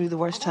gone through the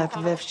worst type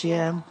of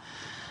FGM.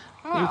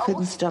 We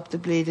couldn't stop the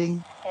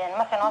bleeding.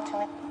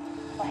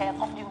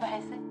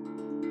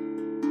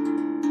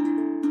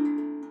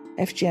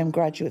 FGM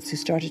graduates who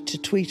started to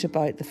tweet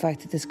about the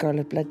fact that this girl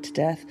had bled to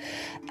death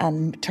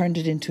and turned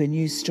it into a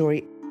news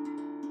story.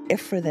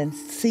 Ifra then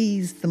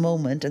seized the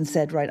moment and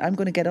said, right, I'm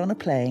going to get on a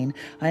plane,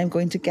 I am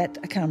going to get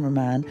a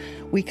cameraman,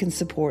 we can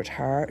support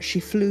her.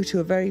 She flew to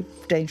a very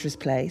dangerous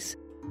place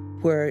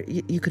where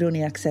you could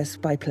only access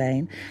by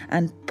plane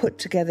and put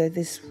together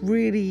this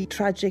really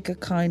tragic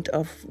account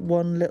of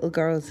one little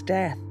girl's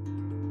death.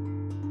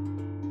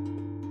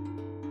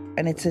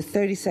 And it's a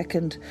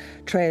 30-second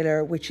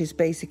trailer which is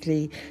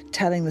basically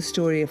telling the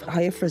story of how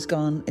Ifra's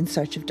gone in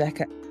search of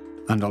Decca.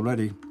 And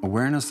already,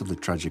 awareness of the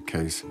tragic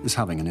case is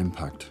having an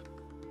impact.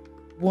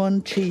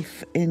 One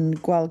chief in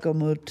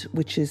Gwalgamud,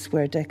 which is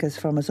where Decca's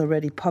from, has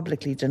already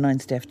publicly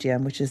denounced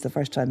FGM, which is the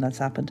first time that's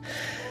happened.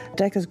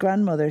 Decca's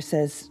grandmother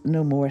says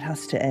no more, it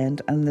has to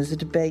end. And there's a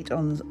debate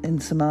in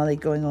Somali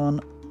going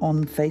on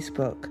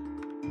Facebook.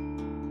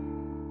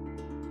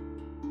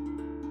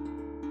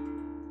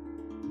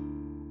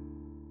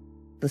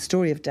 The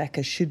story of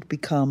Decca should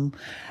become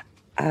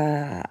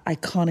an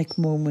iconic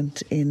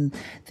moment in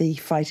the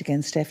fight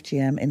against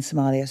FGM in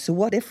Somalia. So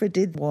what Ifra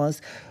did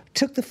was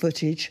took the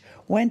footage,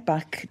 went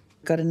back,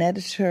 got an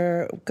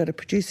editor, got a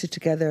producer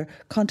together,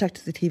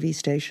 contacted the TV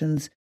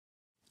stations.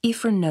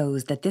 Aoife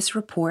knows that this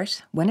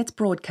report, when it's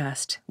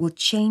broadcast, will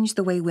change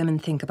the way women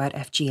think about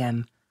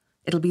FGM.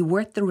 It'll be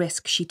worth the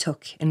risk she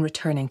took in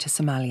returning to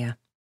Somalia.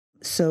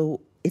 So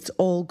it's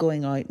all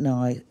going out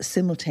now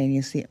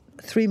simultaneously.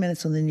 3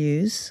 minutes on the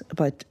news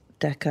about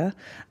DECA,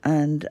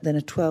 and then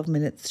a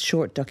 12-minute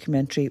short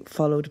documentary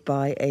followed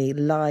by a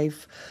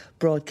live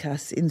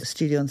broadcast in the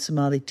studio on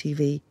Somali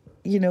TV.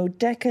 You know,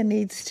 DECA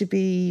needs to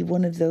be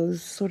one of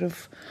those sort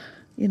of,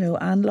 you know,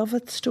 Anne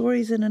Lovett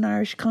stories in an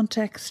Irish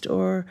context,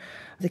 or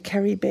the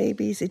Kerry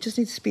babies. It just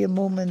needs to be a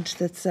moment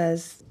that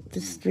says,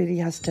 this really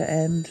has to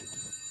end.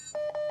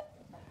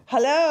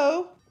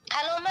 Hello?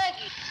 Hello,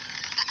 Maggie.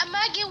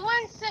 Maggie,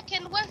 one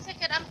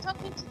second. I'm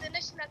talking to the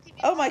national TV.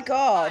 Oh, my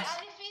God.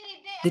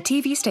 The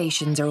TV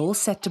stations are all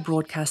set to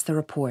broadcast the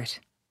report,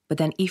 but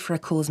then Aoife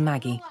calls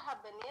Maggie.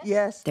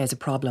 Yes. There's a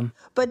problem.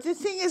 But the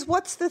thing is,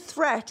 what's the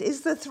threat?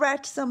 Is the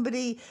threat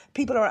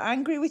people are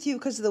angry with you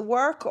because of the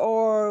work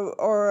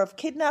or of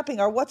kidnapping,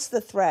 or what's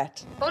the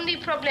threat? Only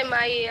problem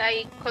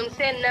I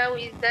concern now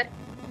is that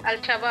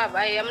Al-Shabaab.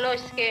 I am not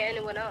scared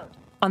anyone else.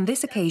 On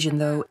this occasion,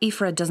 though,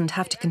 Aoife doesn't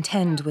have to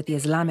contend with the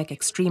Islamic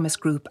extremist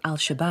group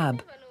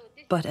Al-Shabaab,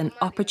 but an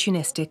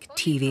opportunistic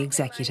TV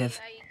executive.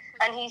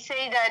 And he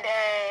said that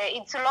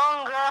it's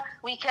longer,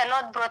 we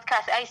cannot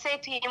broadcast. I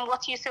said to him,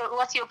 what's your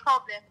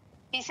problem?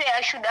 He said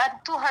I should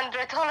add $200.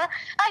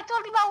 I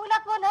told him I will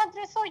add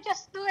 100, so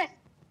just do it.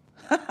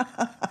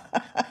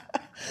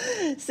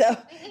 So...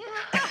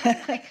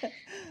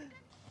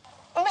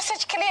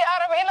 message kaliya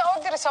arab ina u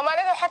diro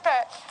Soomaalida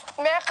xataa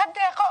meeqa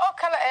deeqo oo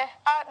kale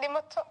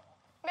dhimato.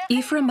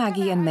 Aoife,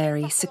 Maggie and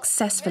Mary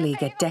successfully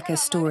get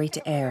DECA's story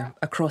to air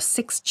across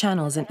 6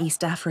 channels in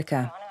East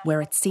Africa,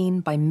 where it's seen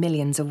by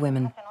millions of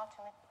women.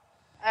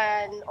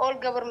 And all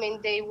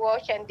government, they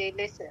watch and they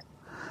listen.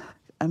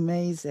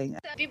 Amazing.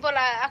 People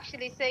are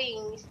actually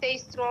saying, stay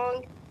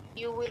strong,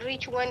 you will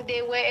reach one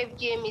day where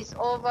FGM is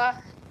over.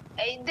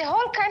 The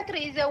whole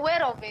country is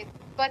aware of it,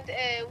 but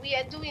we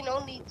are doing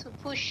only to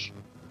push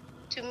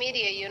to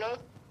media, you know.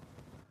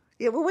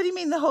 Yeah, well, what do you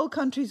mean the whole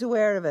country's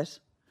aware of it?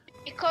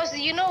 Because,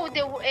 you know,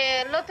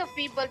 a lot of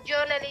people,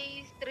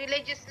 journalists,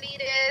 religious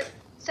leaders,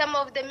 some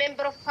of the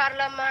member of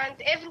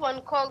parliament,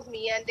 everyone calls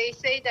me and they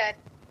say that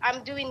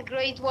I'm doing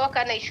great work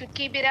and I should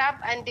keep it up,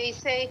 and they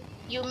say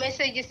your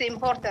message is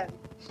important.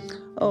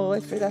 Oh,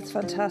 that's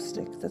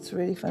fantastic. That's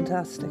really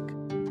fantastic.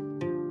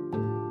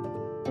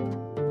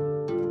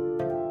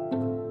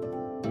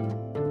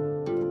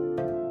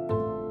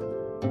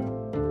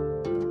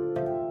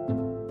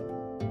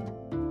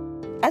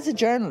 As a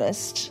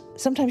journalist,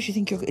 sometimes you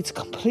think it's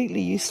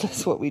completely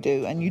useless what we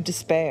do, and you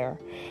despair.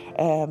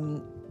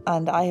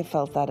 And I have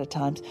felt that at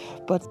times.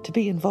 But to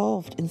be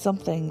involved in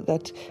something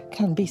that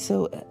can be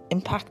so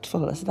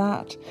impactful as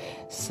that.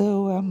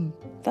 So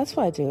that's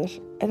why I do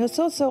it. And it's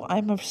also,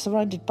 I'm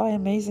surrounded by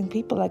amazing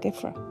people like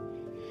Aoife.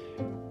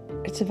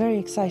 It's a very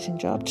exciting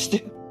job to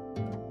do.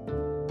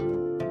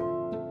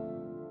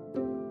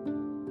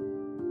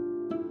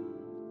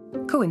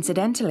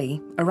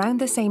 Coincidentally, around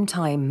the same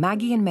time,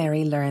 Maggie and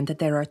Mary learned that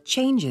there are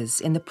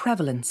changes in the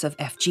prevalence of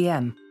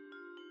FGM.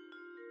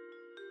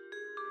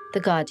 The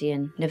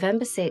Guardian,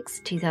 November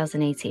 6,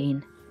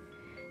 2018.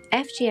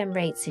 FGM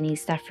rates in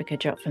East Africa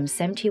dropped from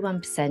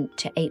 71%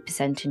 to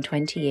 8% in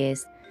 20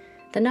 years.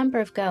 The number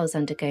of girls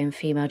undergoing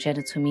female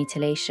genital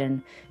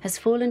mutilation has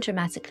fallen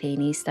dramatically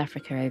in East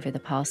Africa over the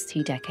past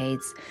 2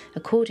 decades,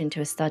 according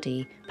to a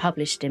study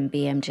published in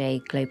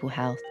BMJ Global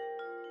Health.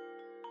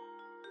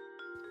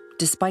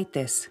 Despite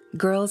this,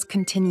 girls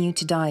continue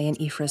to die in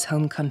Aoife's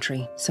home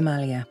country,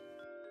 Somalia.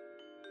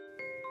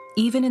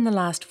 Even in the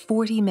last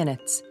 40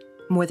 minutes,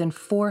 more than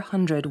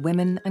 400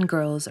 women and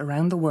girls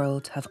around the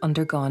world have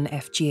undergone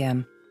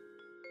FGM.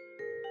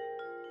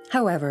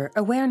 However,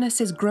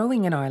 awareness is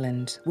growing in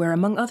Ireland, where,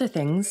 among other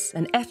things,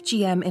 an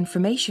FGM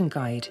information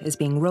guide is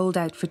being rolled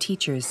out for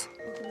teachers.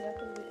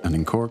 And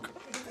in Cork,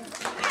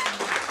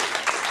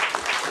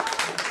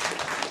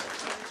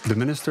 the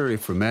Minister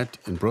for Met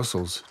in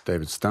Brussels,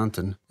 David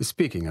Stanton, is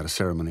speaking at a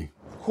ceremony.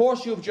 Of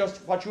course,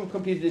 what you've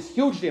completed is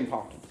hugely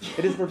important.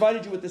 It has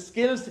provided you with the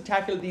skills to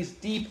tackle these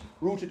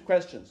deep-rooted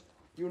questions.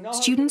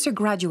 Students are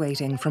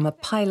graduating from a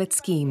pilot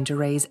scheme to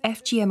raise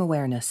FGM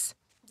awareness.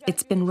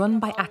 It's been run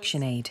by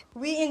ActionAid.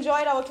 We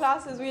enjoyed our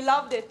classes, we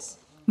loved it.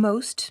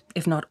 Most,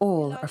 if not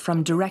all, are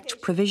from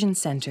direct provision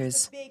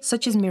centres,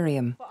 such as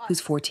Miriam, who's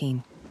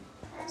 14.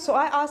 So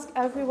I ask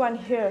everyone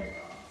here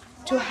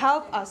to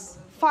help us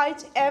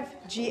fight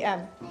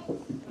FGM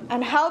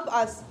and help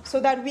us so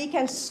that we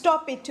can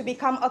stop it to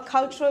become a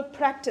cultural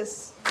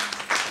practice.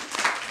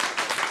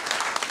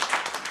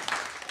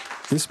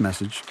 This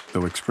message,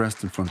 though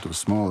expressed in front of a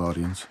small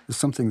audience, is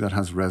something that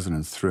has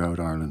resonance throughout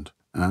Ireland.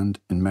 And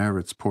in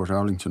Merritt's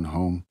Portarlington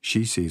home,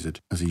 she sees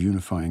it as a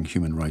unifying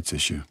human rights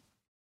issue.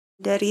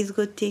 There is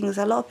good things,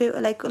 a lot of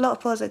people, like a lot of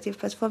positive,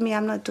 but for me,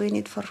 I'm not doing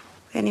it for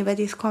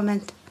anybody's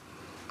comment.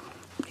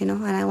 You know,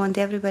 and I want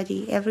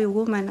everybody, every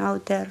woman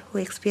out there who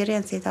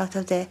experiences it, out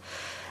of the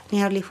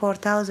nearly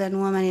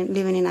 4,000 women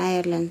living in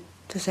Ireland,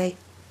 to say,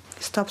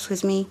 stops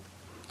with me,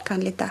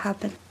 can't let that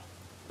happen.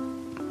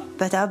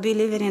 But I'll be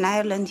living in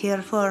Ireland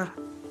here for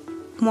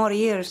more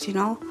years, you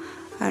know,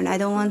 and I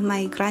don't want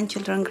my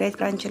grandchildren,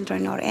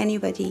 great-grandchildren, or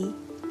anybody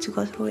to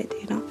go through it,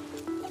 you know.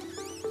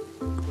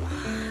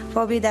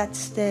 Probably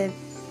that's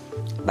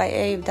my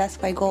aim,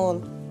 that's my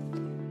goal.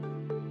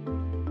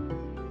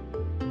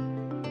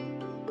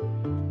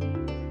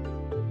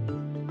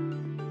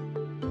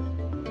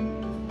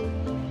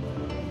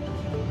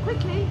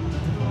 Quickly.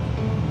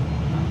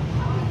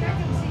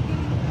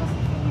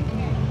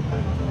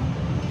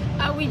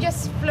 We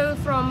just flew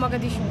from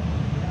Mogadishu,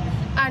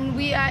 and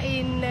we are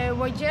in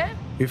Wajir.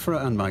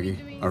 Ifra and Maggie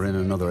are in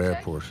another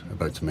airport,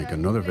 about to make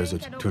another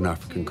visit to an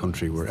African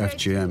country where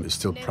FGM is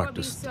still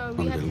practiced on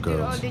little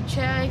girls.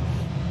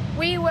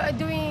 We were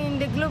doing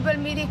the global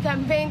media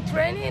campaign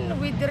training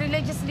with the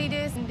religious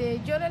leaders and the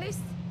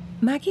journalists.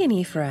 Maggie and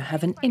Ifra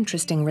have an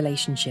interesting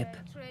relationship.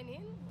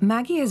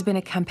 Maggie has been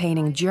a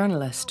campaigning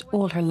journalist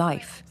all her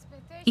life.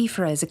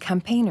 Ifra is a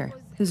campaigner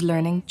who's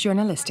learning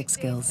journalistic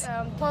skills.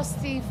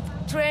 Positive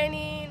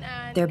training.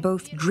 They're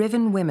both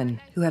driven women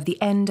who have the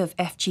end of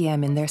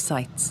FGM in their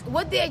sights.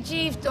 What they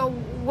achieved, or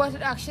what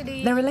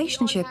actually... Their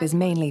relationship is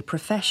mainly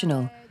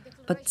professional,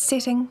 but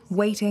sitting,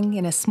 waiting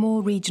in a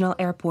small regional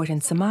airport in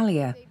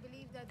Somalia,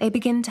 they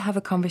begin to have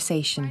a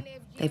conversation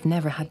they've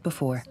never had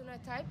before.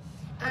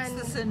 What's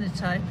the Sunna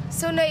type?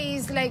 Sunna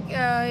is like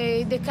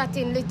the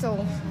cutting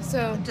little,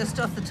 so... Just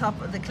off the top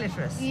of the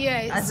clitoris?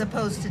 Yeah. As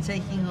opposed to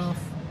taking off...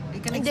 You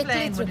can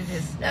explain what it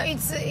is. No,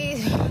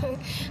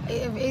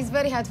 it's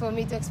very hard for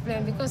me to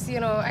explain because,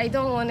 you know, I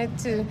don't want it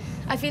to...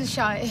 I feel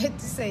shy to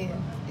say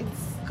it.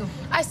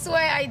 I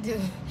swear I do.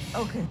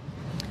 Okay.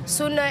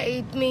 Sunna,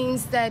 it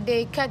means that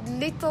they cut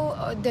little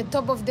the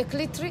top of the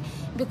clitoris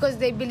because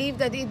they believe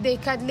that if they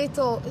cut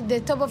little the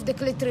top of the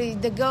clitoris,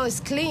 the girl is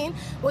clean,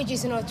 which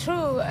is not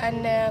true.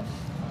 And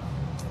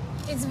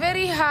it's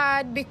very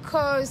hard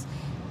because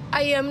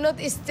I am not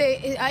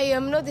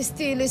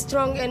still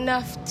strong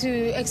enough to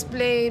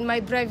explain my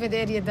private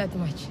area that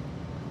much.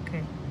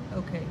 Okay.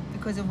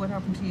 Because of what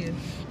happened to you?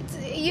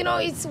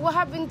 It's what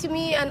happened to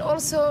me, and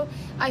also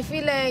I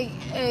feel like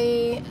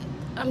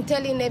I'm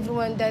telling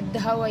everyone that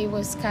how I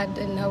was cut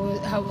and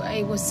how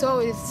I was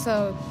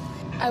so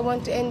I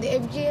want to end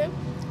FGM,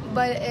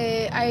 but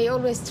I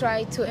always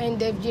try to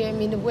end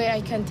FGM in a way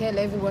I can tell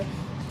everyone.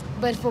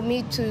 But for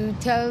me to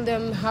tell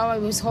them how I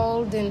was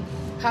held and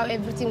how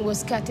everything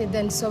was cutted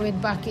and sew it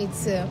back,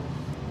 it's a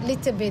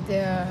little bit...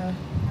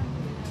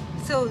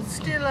 So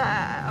still,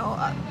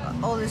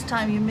 all this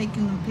time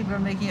people are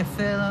making a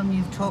film,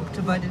 you've talked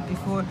about it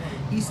before,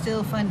 you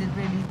still find it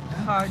really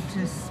hard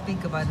to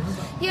speak about it?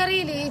 Yeah,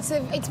 really,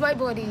 it's my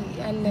body,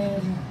 and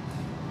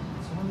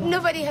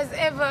nobody has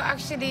ever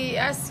actually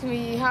asked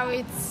me how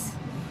it's...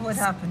 What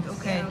happened,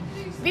 okay.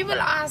 People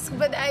ask,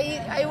 but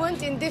I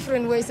went in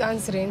different ways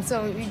answering,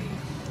 so...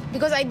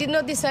 Because I did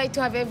not decide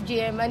to have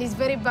FGM, and it's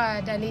very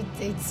bad, and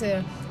it's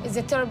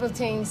a terrible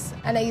thing,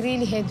 and I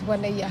really hate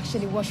when I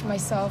actually wash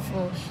myself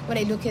or when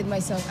I look at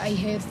myself. I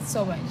hate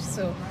so much,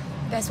 so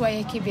that's why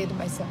I keep it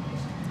myself.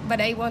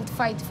 But I want to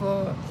fight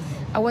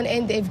I want to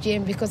end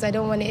FGM because I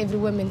don't want every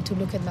woman to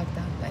look at like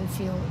that and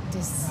feel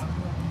this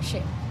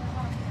shame.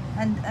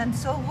 And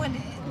so when...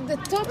 The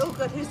top... Oh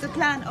God, here's the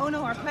plan. Oh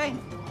no, our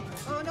plane.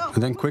 Oh no.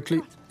 And then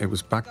quickly, it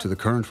was back to the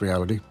current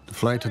reality. The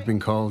flight had been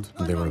called,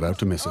 and they were about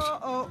to miss it.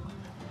 Huh?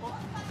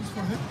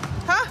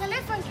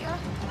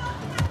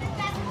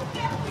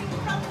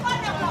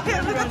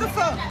 Here, look at the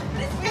phone.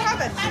 We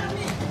have it.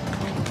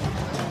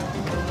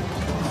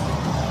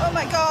 Oh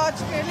my God,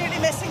 we're nearly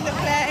missing the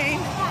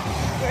plane.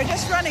 We're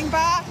just running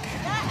back.